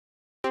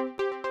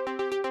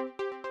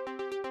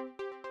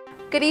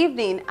Good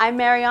evening, I'm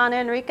Mariana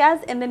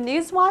Enriquez in the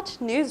Newswatch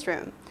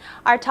newsroom.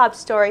 Our top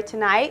story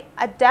tonight,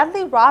 a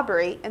deadly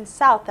robbery in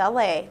South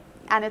LA,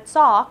 and it's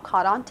all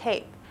caught on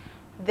tape.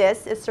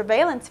 This is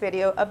surveillance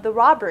video of the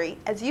robbery.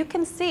 As you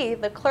can see,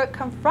 the clerk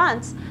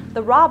confronts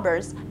the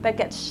robbers but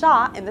gets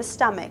shot in the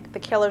stomach. The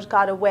killers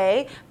got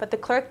away, but the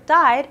clerk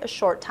died a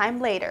short time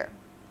later.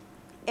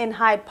 In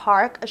Hyde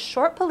Park, a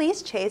short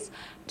police chase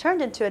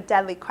turned into a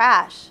deadly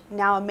crash.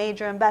 Now a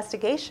major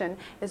investigation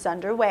is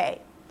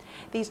underway.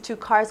 These two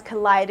cars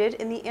collided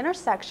in the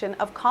intersection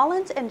of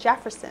Collins and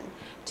Jefferson.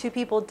 Two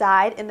people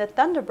died in the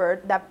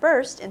Thunderbird that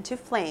burst into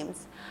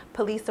flames.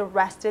 Police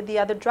arrested the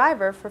other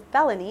driver for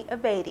felony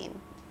evading.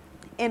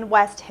 In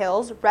West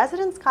Hills,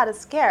 residents got a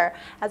scare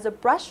as a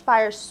brush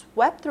fire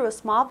swept through a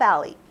small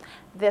valley.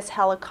 This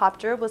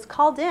helicopter was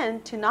called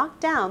in to knock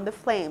down the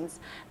flames.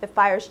 The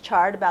fires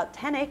charred about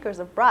 10 acres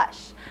of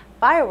brush.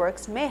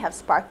 Fireworks may have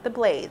sparked the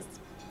blaze.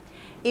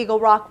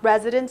 Eagle Rock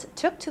residents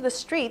took to the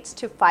streets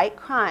to fight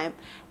crime.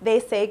 They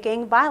say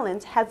gang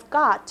violence has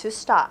got to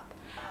stop.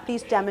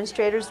 These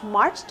demonstrators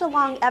marched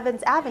along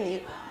Evans Avenue,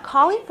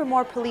 calling for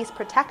more police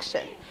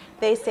protection.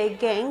 They say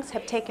gangs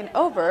have taken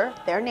over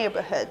their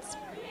neighborhoods.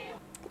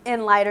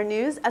 In lighter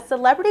news, a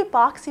celebrity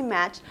boxing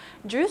match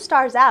drew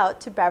stars out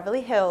to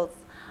Beverly Hills.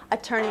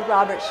 Attorney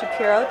Robert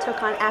Shapiro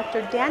took on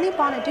actor Danny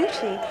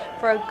Bonaducci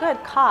for a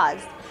good cause.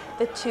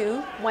 The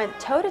two went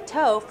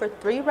toe-to-toe for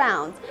 3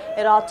 rounds.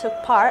 It all took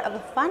part of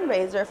a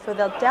fundraiser for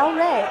the Del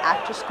Rey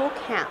after-school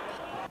camp.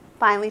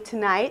 Finally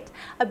tonight,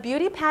 a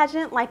beauty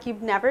pageant like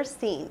you've never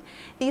seen.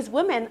 These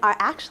women are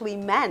actually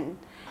men.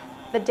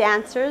 The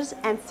dancers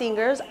and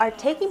singers are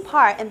taking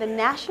part in the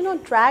National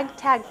Drag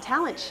Tag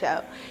Talent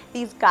Show.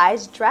 These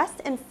guys dress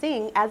and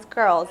sing as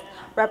girls,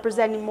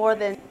 representing more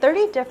than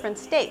 30 different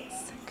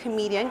states.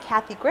 Comedian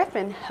Kathy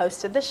Griffin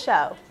hosted the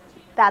show.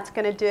 That's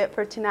going to do it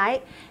for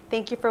tonight.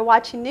 Thank you for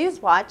watching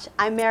Newswatch.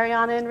 I'm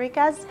Mariana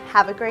Enriquez.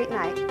 Have a great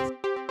night.